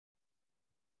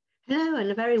Hello and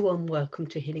a very warm welcome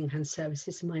to Healing Hand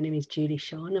Services. My name is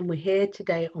Julie-Sian and we're here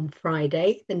today on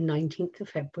Friday, the 19th of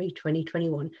February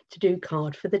 2021 to do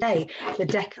card for the day. The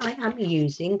deck I am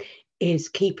using is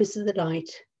Keepers of the Light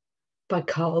by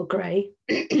Carl Gray.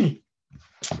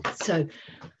 So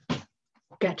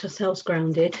get ourselves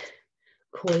grounded,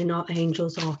 call in our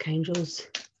angels, archangels,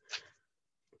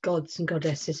 gods and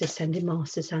goddesses, ascended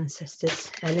masters,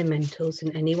 ancestors, elementals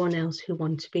and anyone else who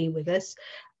want to be with us.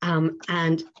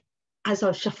 And as I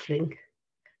was shuffling,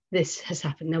 this has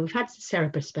happened. Now, we've had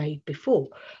Serapis Bey before,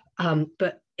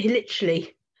 but he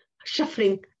literally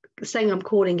shuffling, saying I'm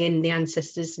calling in the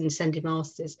ancestors and ascended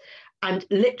masters, and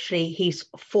literally he's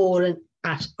fallen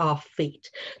at our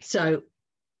feet. So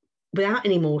without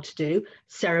any more to do,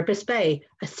 Serapis Bey,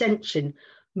 Ascension,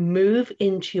 move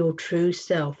into your true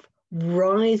self,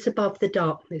 rise above the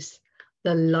darkness.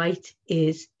 The light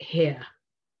is here.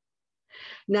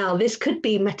 Now, this could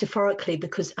be metaphorically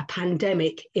because a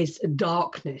pandemic is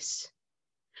darkness,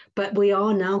 but we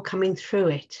are now coming through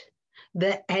it.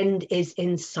 The end is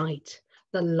in sight.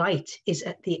 The light is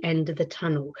at the end of the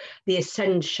tunnel. The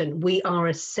ascension, we are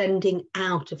ascending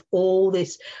out of all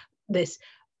this, the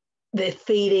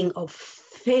feeling of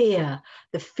fear,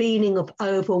 the feeling of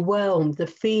overwhelm, the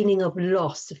feeling of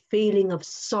loss, the feeling of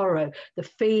sorrow, the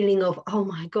feeling of, oh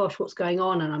my gosh, what's going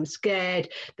on? And I'm scared.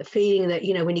 The feeling that,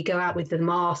 you know, when you go out with the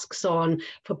masks on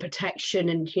for protection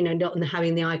and, you know, not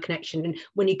having the eye connection. And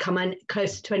when you come in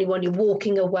closer to anyone, you're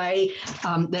walking away.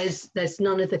 There's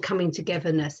none of the coming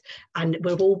togetherness. And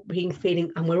we're all being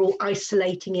feeling, and we're all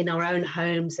isolating in our own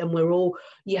homes. And we're all,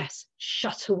 yes,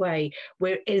 shut away.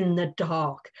 We're in the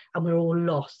dark and we're all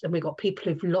lost. And we've got people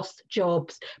who've lost jobs,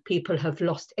 people have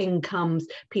lost incomes,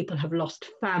 people have lost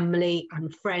family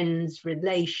and friends,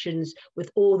 relations with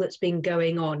all that's been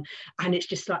going on. And it's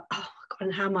just like, oh my God,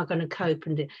 and how am I going to cope?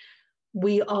 And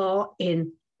we are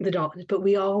in the darkness, but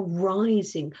we are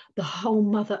rising. The whole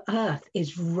Mother Earth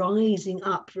is rising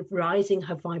up, rising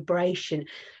her vibration.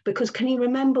 Because can you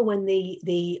remember when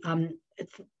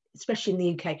especially in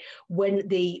the UK, when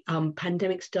the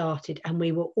pandemic started and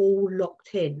we were all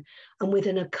locked in, and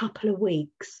within a couple of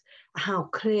weeks, how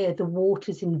clear the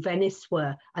waters in Venice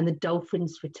were and the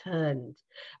dolphins returned.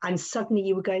 And suddenly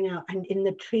you were going out and in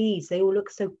the trees, they all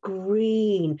looked so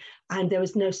green and there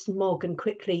was no smog. And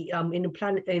quickly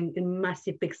in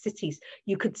massive big cities,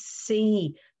 you could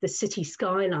see the city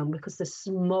skyline because the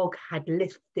smog had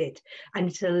lifted, and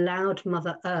it allowed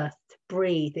Mother Earth to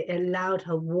breathe. It allowed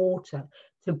her water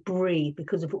to breathe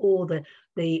because of all the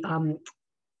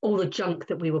junk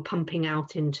that we were pumping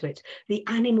out into it. The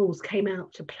animals came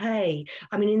out to play.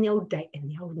 I mean, in the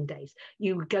olden days,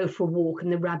 you would go for a walk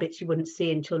and the rabbits you wouldn't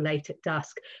see until late at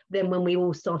dusk. Then when we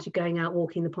all started going out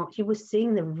walking the park, you were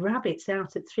seeing the rabbits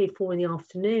out at 3 or 4 in the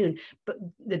afternoon, but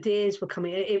the deers were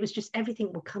coming. It was just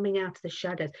everything were coming out of the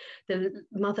shadows. The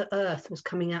Mother Earth was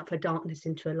coming out for darkness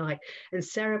into a light. And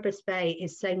Serapis Bey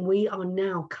is saying we are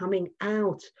now coming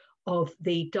out of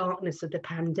the darkness of the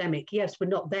pandemic. Yes, we're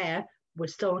not there, we're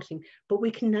starting, but we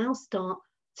can now start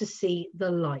to see the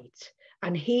light.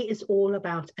 And he is all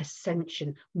about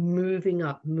ascension, moving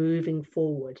up, moving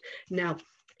forward. Now,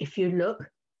 if you look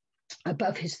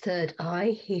above his third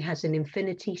eye, he has an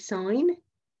infinity sign.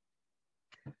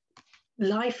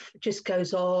 Life just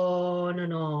goes on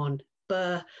and on.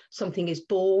 Something is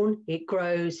born, it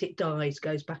grows, it dies,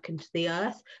 goes back into the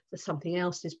earth. So something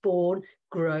else is born,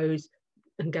 grows,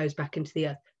 and goes back into the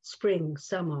earth. Spring,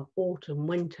 summer, autumn,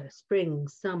 winter, spring,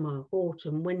 summer,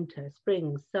 autumn, winter,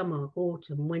 spring, summer,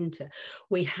 autumn, winter.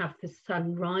 We have the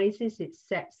sun rises, it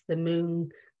sets, the moon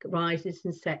rises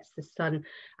and sets, the sun,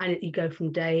 and you go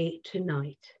from day to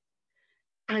night.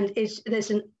 And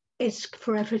it's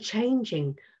forever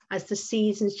changing. As the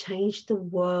seasons change, the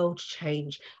world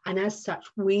change. And as such,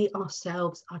 we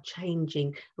ourselves are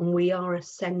changing and we are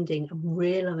ascending and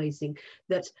realizing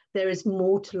that there is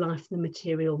more to life than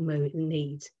material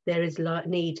needs. There is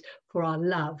need for our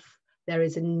love. There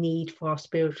is a need for our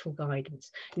spiritual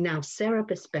guidance. Now,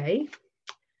 Serapis Bey,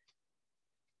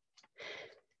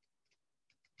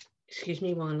 excuse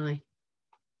me while I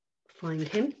find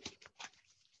him.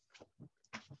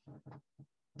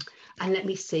 And let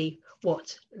me see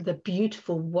what the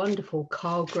beautiful, wonderful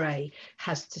Carl Gray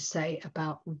has to say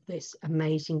about this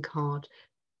amazing card,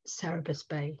 Serapis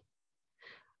Bey.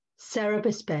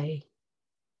 Serapis Bey,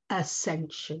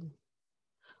 Ascension.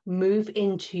 Move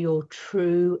into your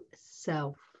true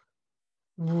self.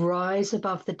 Rise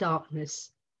above the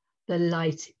darkness. The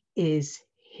light is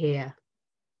here.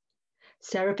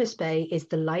 Serapis Bey is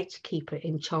the light keeper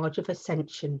in charge of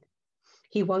Ascension.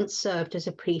 He once served as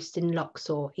a priest in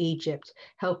Luxor, Egypt,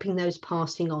 helping those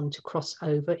passing on to cross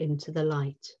over into the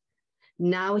light.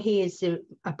 Now he is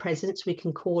a presence we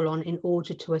can call on in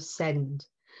order to ascend.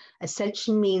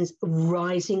 Ascension means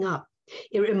rising up.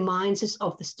 It reminds us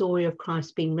of the story of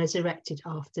Christ being resurrected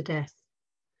after death.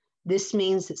 This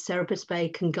means that Serapis Bey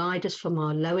can guide us from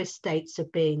our lowest states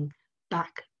of being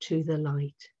back to the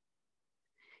light.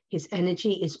 His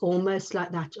energy is almost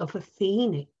like that of a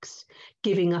phoenix,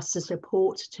 giving us the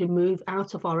support to move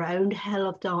out of our own hell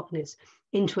of darkness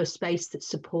into a space that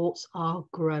supports our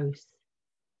growth.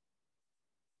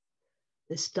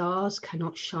 The stars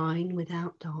cannot shine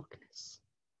without darkness.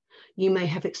 You may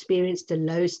have experienced a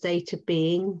low state of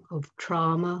being, of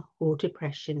trauma or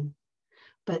depression,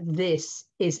 but this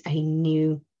is a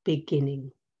new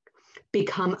beginning.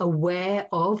 Become aware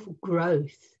of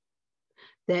growth.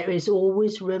 There is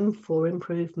always room for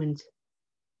improvement.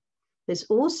 There's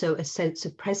also a sense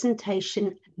of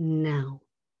presentation now.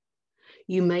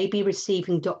 You may be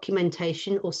receiving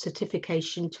documentation or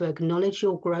certification to acknowledge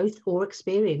your growth or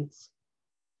experience.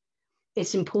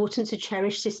 It's important to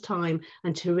cherish this time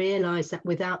and to realize that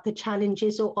without the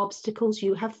challenges or obstacles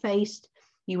you have faced,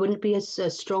 you wouldn't be as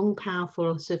strong,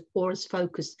 powerful, or as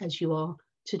focused as you are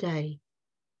today.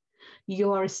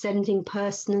 You are ascending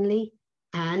personally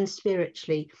and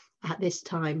spiritually at this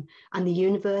time, and the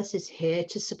universe is here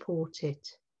to support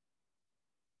it.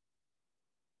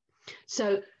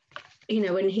 So,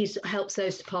 when he helps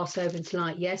those to pass over into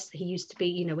light, yes, he used to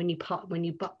be, when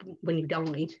you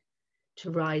died, to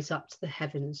rise up to the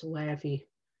heavens or wherever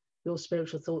your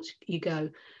spiritual thoughts you go.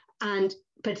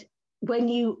 But when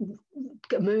you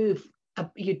move,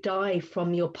 you die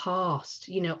from your past.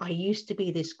 I used to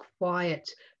be this quiet,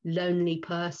 lonely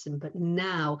person, but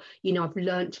now, I've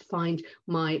learned to find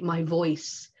my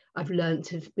voice. I've learned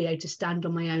to be able to stand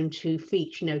on my own 2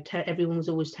 feet. Everyone was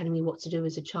always telling me what to do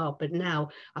as a child, but now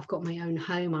I've got my own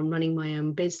home. I'm running my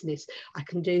own business. I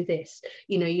can do this.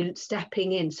 You're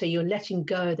stepping in. So you're letting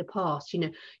go of the past.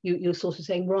 You're sort of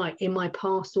saying, right, in my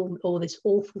past, all this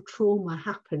awful trauma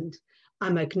happened.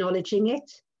 I'm acknowledging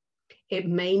it. It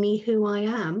made me who I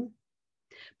am,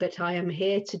 but I am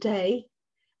here today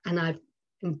and I'm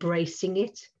embracing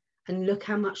it. And look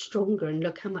how much stronger and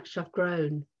look how much I've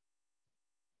grown.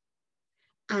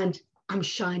 And I'm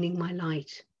shining my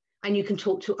light. And you can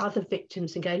talk to other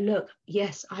victims and go, look,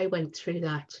 yes, I went through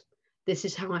that. This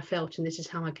is how I felt and this is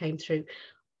how I came through.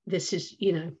 This is,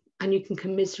 and you can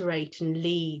commiserate and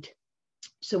lead.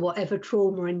 So whatever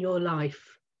trauma in your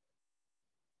life,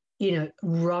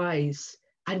 rise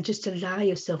and just allow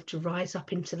yourself to rise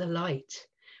up into the light.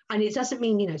 And it doesn't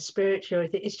mean, spiritual,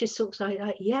 it's just sort of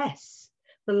like, yes.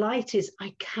 The light is,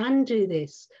 I can do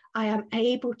this. I am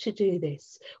able to do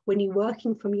this. When you're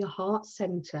working from your heart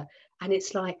center and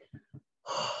it's like,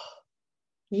 oh,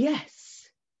 yes,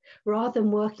 rather than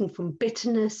working from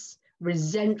bitterness,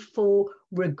 resentful,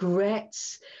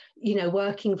 regrets,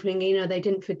 working from,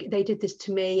 they did this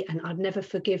to me and I'd never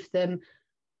forgive them.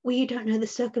 Well, you don't know the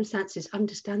circumstances.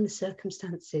 Understand the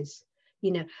circumstances.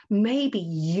 Maybe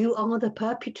you are the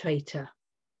perpetrator.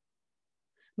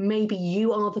 Maybe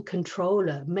you are the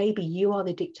controller. Maybe you are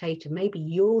the dictator. Maybe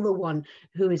you're the one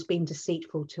who has been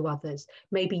deceitful to others.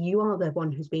 Maybe you are the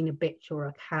one who's been a bitch or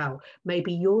a cow.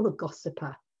 Maybe you're the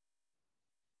gossiper.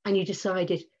 And you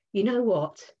decided, you know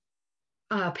what?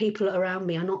 People around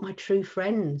me are not my true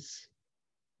friends.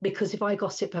 Because if I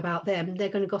gossip about them, they're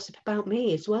going to gossip about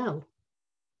me as well.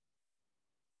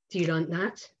 Do you like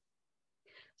that?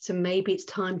 So maybe it's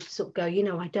time to sort of go,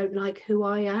 I don't like who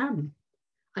I am.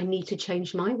 I need to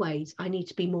change my ways. I need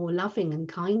to be more loving and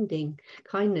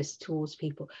kindness towards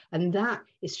people. And that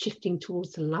is shifting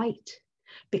towards the light,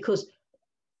 because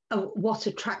what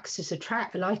attracts is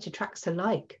light attracts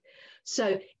alike.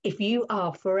 So if you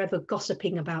are forever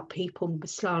gossiping about people,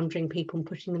 slandering people and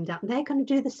putting them down, they're going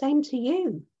to do the same to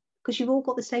you, because you've all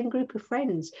got the same group of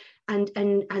friends. And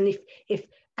if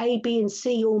A, B, and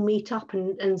C all meet up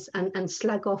and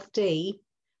slag off D,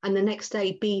 and the next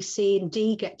day B, C, and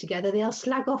D get together, they'll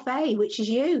slag off A, which is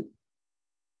you.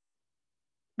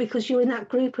 Because you're in that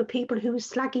group of people who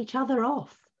slag each other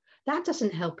off. That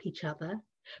doesn't help each other.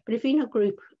 But if you're in a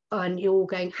group and you're all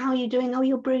going, how are you doing? Oh,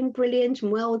 you're brilliant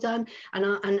and well done.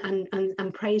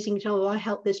 And praising each other. Oh, I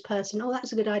helped this person. Oh,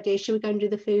 that's a good idea. Should we go and do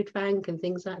the food bank and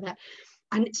things like that?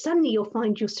 And suddenly you'll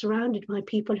find you're surrounded by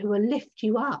people who will lift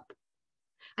you up.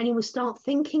 And you will start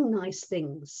thinking nice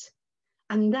things.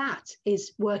 And that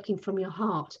is working from your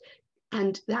heart.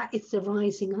 And that is the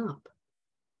rising up.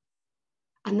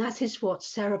 And that is what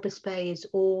Serapis Bey is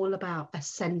all about,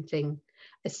 ascending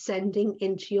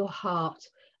into your heart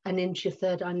and into your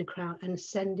third eye in the crown, and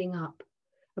ascending up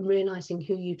and realizing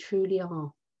who you truly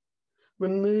are.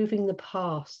 removing the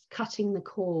past, cutting the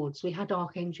cords. We had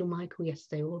Archangel Michael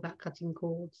yesterday, all about cutting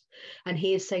cords. And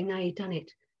he is saying, now you've done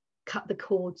it, cut the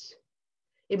cords,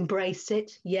 embrace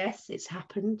it. Yes, it's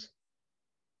happened.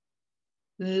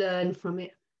 Learn from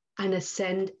it and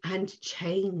ascend and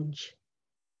change.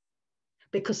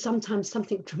 Because sometimes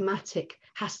something dramatic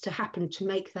has to happen to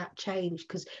make that change.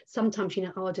 Because sometimes, you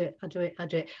know, oh, I'll do it, I'll do it, I'll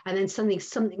do it. And then suddenly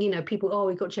something, you know, people, oh,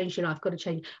 we've got to change your life, got to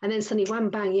change. And then suddenly, wham,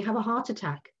 bang, you have a heart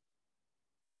attack.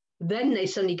 Then they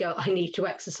suddenly go, I need to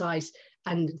exercise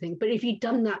and think. But if you'd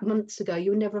done that months ago, you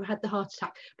would never have had the heart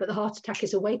attack. But the heart attack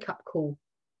is a wake-up call,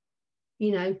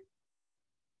 you know.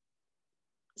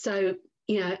 So,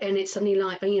 you know, and it's suddenly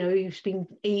like, you know, you've been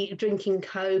drinking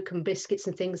Coke and biscuits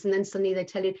and things, and then suddenly they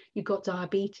tell you you've got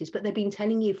diabetes, but they've been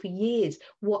telling you for years,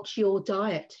 watch your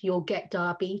diet, you'll get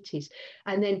diabetes.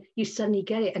 And then you suddenly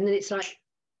get it. And then it's like,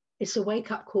 it's a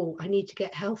wake-up call. I need to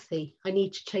get healthy. I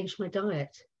need to change my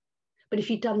diet. But if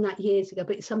you've done that years ago,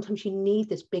 but sometimes you need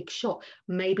this big shock.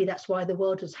 Maybe that's why the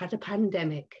world has had a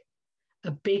pandemic,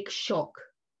 a big shock,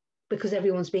 because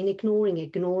everyone's been ignoring.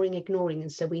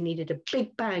 And so we needed a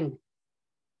big bang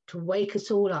to wake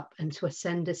us all up and to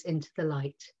ascend us into the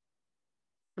light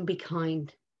and be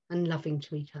kind and loving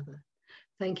to each other.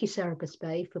 Thank you, Serapis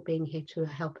Bey, for being here to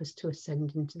help us to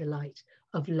ascend into the light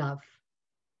of love.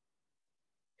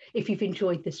 If you've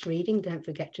enjoyed this reading, don't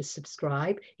forget to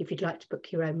subscribe. If you'd like to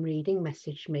book your own reading,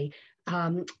 message me.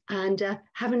 And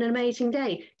have an amazing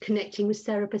day connecting with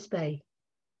Serapis Bey.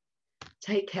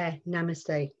 Take care.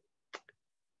 Namaste.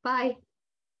 Bye.